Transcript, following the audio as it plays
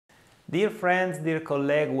Dear friends, dear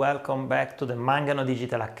colleagues, welcome back to the Mangano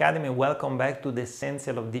Digital Academy. Welcome back to the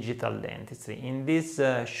Essential of Digital Dentistry. In this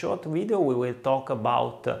short video, we will talk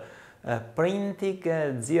about printing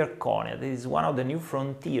zirconia. This is one of the new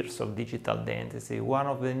frontiers of digital dentistry, one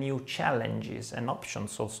of the new challenges and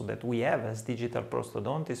options also that we have as digital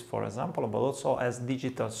prosthodontists, for example, but also as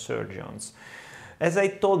digital surgeons. As I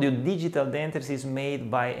told you, digital dentistry is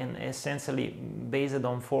made by and essentially based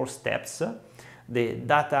on 4 steps. The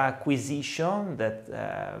data acquisition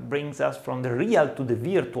that brings us from the real to the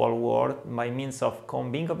virtual world by means of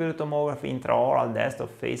beam computed tomography, intraoral, desktop,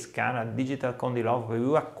 face scanner, digital condylography.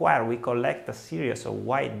 We acquire, we collect a series of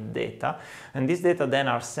wide data, and these data then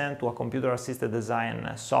are sent to a computer-assisted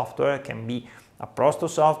design software. It can be a prosto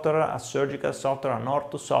software, a surgical software, an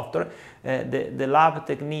ortho software. The lab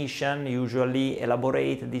technician usually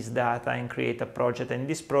elaborate this data and create a project, and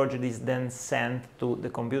this project is then sent to the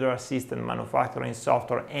computer-assisted manufacturing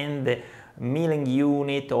software and the milling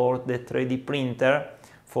unit or the 3D printer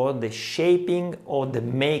for the shaping or the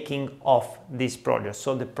making of this project,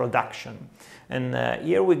 so the production. And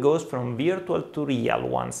here we go from virtual to real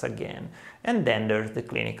once again. And then there's the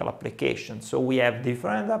clinical application. So we have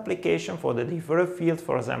different applications for the different fields.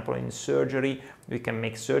 For example, in surgery, we can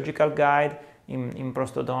make surgical guide. In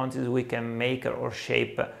prosthodontics, we can make or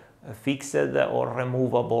shape fixed or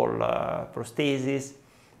removable prostheses.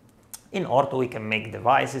 In ortho, we can make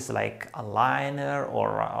devices like aligner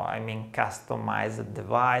or customized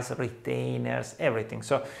device, retainers, everything.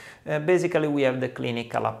 So basically we have the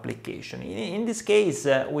clinical application. In this case,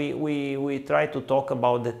 we try to talk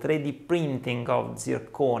about the 3D printing of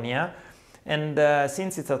zirconia. And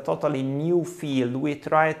since it's a totally new field, we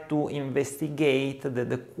try to investigate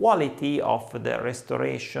the quality of the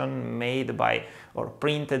restoration made by or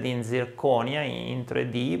printed in zirconia in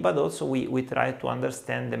 3D, but also we try to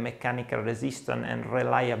understand the mechanical resistance and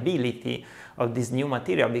reliability of this new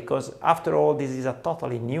material, because after all, this is a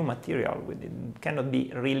totally new material. It cannot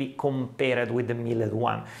be really compared with the milled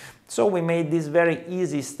one. So we made this very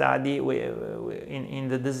easy study in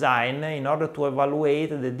the design in order to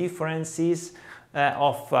evaluate the differences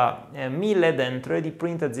of milled and 3D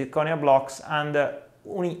printed zirconia blocks under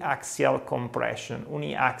uniaxial compression,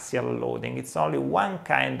 uniaxial loading. It's only one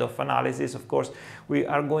kind of analysis. Of course, we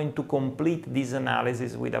are going to complete this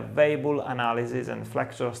analysis with a variable analysis and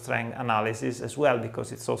flexural strength analysis as well,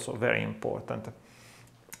 because it's also very important.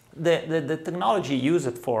 The technology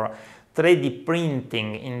used for 3D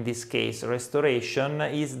printing, in this case restoration,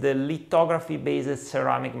 is the lithography-based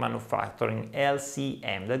ceramic manufacturing,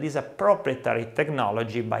 LCM. That is a proprietary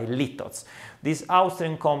technology by Lithots. This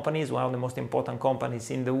Austrian company is one of the most important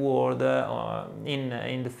companies in the world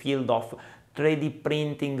in the field of 3D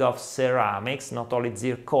printing of ceramics, not only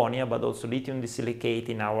zirconia, but also lithium disilicate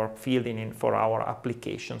in our field, for our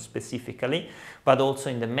application specifically, but also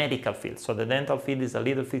in the medical field. So the dental field is a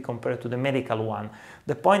little field compared to the medical one.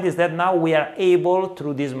 The point is that now we are able,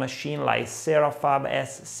 through this machine like Serafab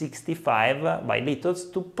S65 by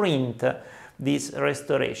Lithots, to print this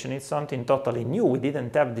restoration. It's something totally new. We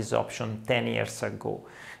didn't have this option 10 years ago.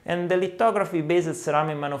 And the lithography-based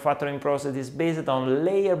ceramic manufacturing process is based on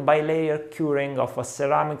layer by layer curing of a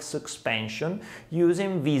ceramic suspension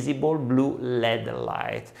using visible blue LED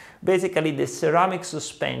light. Basically, the ceramic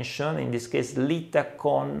suspension, in this case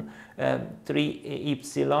Lithacon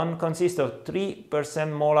 3Y, consists of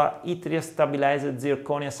 3% molar yttrium stabilized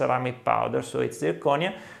zirconia ceramic powder, so it's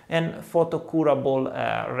zirconia, and photocurable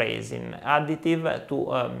resin additive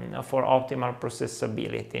for optimal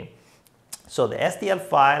processability. So the STL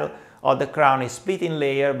file of the crown is split in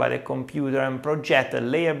layer by the computer and projected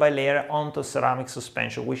layer by layer onto ceramic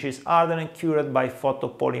suspension, which is hardened and cured by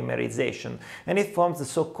photopolymerization, and it forms the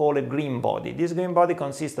so-called green body. This green body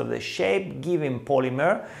consists of the shape-giving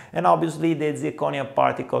polymer and obviously the zirconia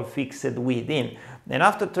particle fixed within. And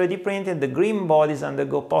after 3D printing, the green bodies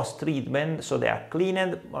undergo post-treatment, so they are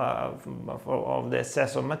cleaned of the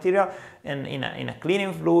excess of material and in a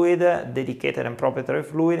cleaning fluid, dedicated and proprietary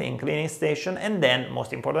fluid in cleaning station, and then,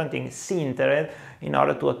 most important thing, sintered in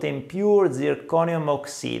order to obtain pure zirconium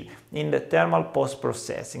oxide in the thermal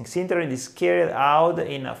post-processing. Sintering is carried out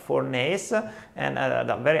in a furnace and at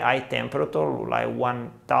a very high temperature, like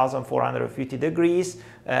 1450 degrees,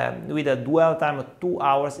 with a dwell time of 2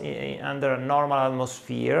 hours under a normal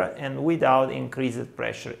atmosphere and without increased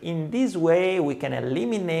pressure. In this way, we can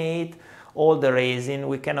eliminate all the resin.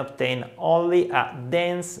 We can obtain only a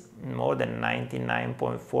dense, more than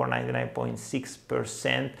 99.4,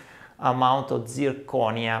 99.6% amount of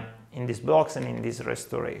zirconia in these blocks and in these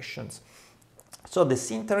restorations. So the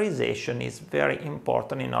sinterization is very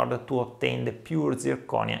important in order to obtain the pure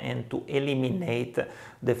zirconia and to eliminate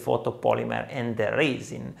the photopolymer and the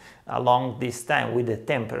resin along this time with the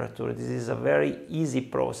temperature. This is a very easy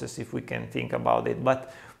process if we can think about it,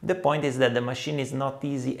 but the point is that the machine is not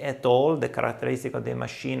easy at all. The characteristics of the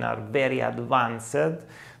machine are very advanced.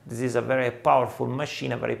 This is a very powerful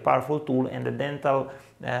machine, a very powerful tool, and the dental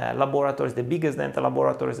laboratories, the biggest dental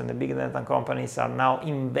laboratories and the biggest dental companies are now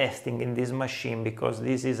investing in this machine because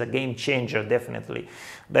this is a game changer, definitely.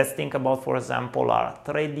 Let's think about, for example, our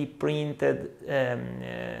 3D printed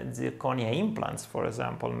zirconia implants, for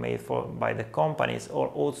example, made by the companies, or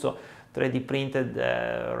also 3D printed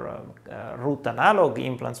root analog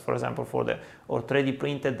implants, for example, or 3D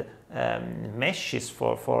printed meshes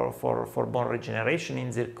for bone regeneration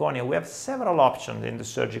in zirconia. We have several options in the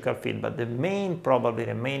surgical field, but probably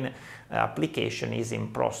the main application is in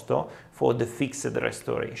prosto for the fixed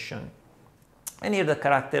restoration. And here the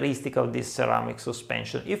characteristic of this ceramic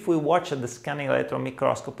suspension. If we watch the scanning electron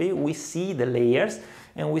microscopy, we see the layers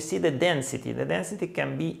and we see the density. The density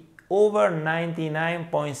can be over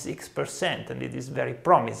 99.6%, and it is very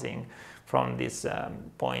promising from this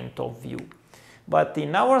point of view. But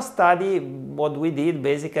in our study, what we did,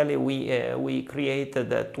 basically, we created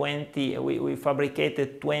we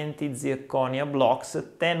fabricated 20 zirconia blocks.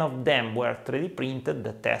 10 of them were 3D printed,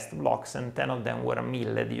 the test blocks, and 10 of them were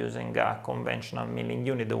milled using a conventional milling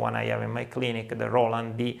unit, the one I have in my clinic, the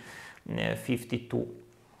Roland D52.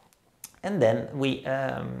 And then we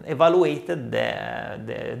evaluated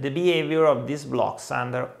the behavior of these blocks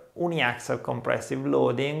under uniaxial compressive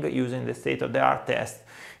loading using the state-of-the-art test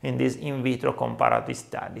in this in vitro comparative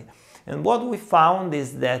study. And what we found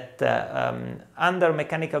is that under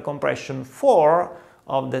mechanical compression, 4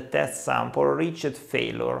 of the test sample reached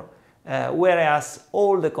failure, whereas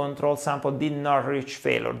all the control sample did not reach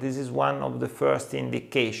failure. This is one of the first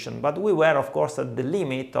indication, but we were, of course, at the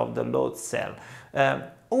limit of the load cell.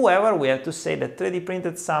 However, we have to say that 3D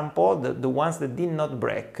printed sample, the ones that did not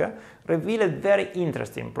break, revealed very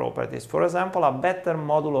interesting properties. For example, a better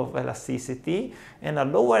module of elasticity and a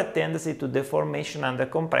lower tendency to deformation under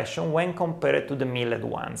compression when compared to the milled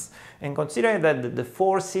ones. And considering that the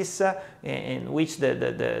forces in which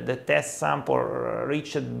the test sample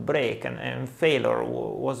reached break and failure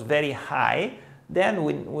was very high, then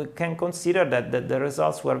we can consider that the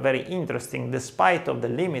results were very interesting despite of the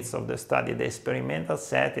limits of the study, the experimental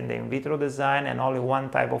setting, the in vitro design, and only one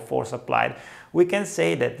type of force applied. We can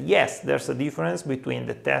say that yes, there's a difference between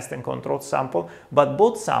the test and control sample, but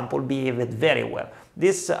both samples behaved very well.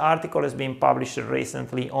 This article has been published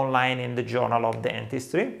recently online in the Journal of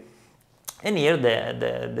Dentistry. And here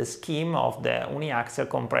the scheme of the uniaxial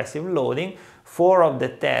compressive loading. 4 of the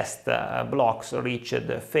test blocks reached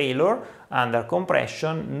failure under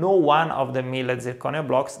compression. No one of the milled zirconia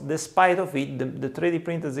blocks. Despite of it, the 3D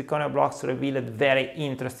printed zirconia blocks revealed very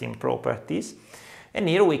interesting properties. And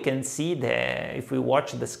here we can see if we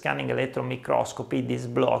watch the scanning electron microscopy, these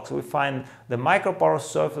blocks, we find the microporous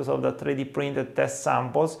surface of the 3D printed test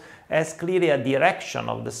samples has clearly a direction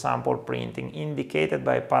of the sample printing indicated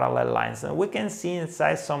by parallel lines. And we can see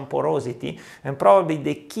inside some porosity, and probably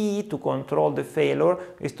the key to control the failure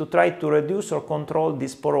is to try to reduce or control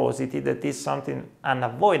this porosity. That is something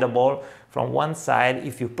unavoidable from one side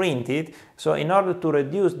if you print it. So in order to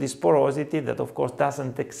reduce this porosity, that of course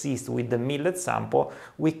doesn't exist with the milled sample,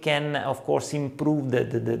 we can of course improve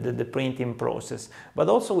the printing process. But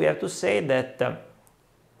also we have to say that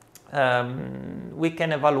we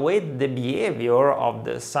can evaluate the behavior of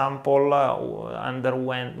the sample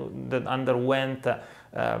that underwent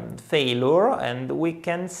failure, and we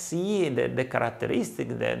can see the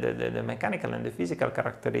characteristic, the mechanical and the physical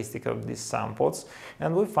characteristic of these samples,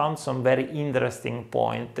 and we found some very interesting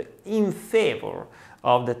point in favor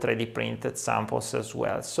of the 3D printed samples as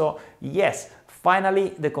well. So yes,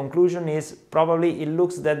 finally the conclusion is probably it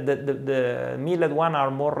looks that the milled one are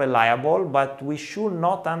more reliable, but we should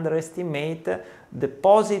not underestimate the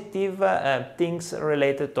positive things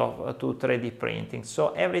related to 3D printing.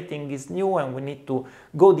 So everything is new, and we need to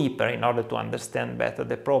go deeper in order to understand better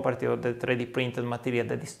the property of the 3D printed material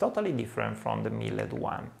that is totally different from the milled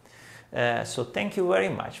one. So thank you very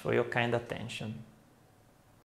much for your kind attention.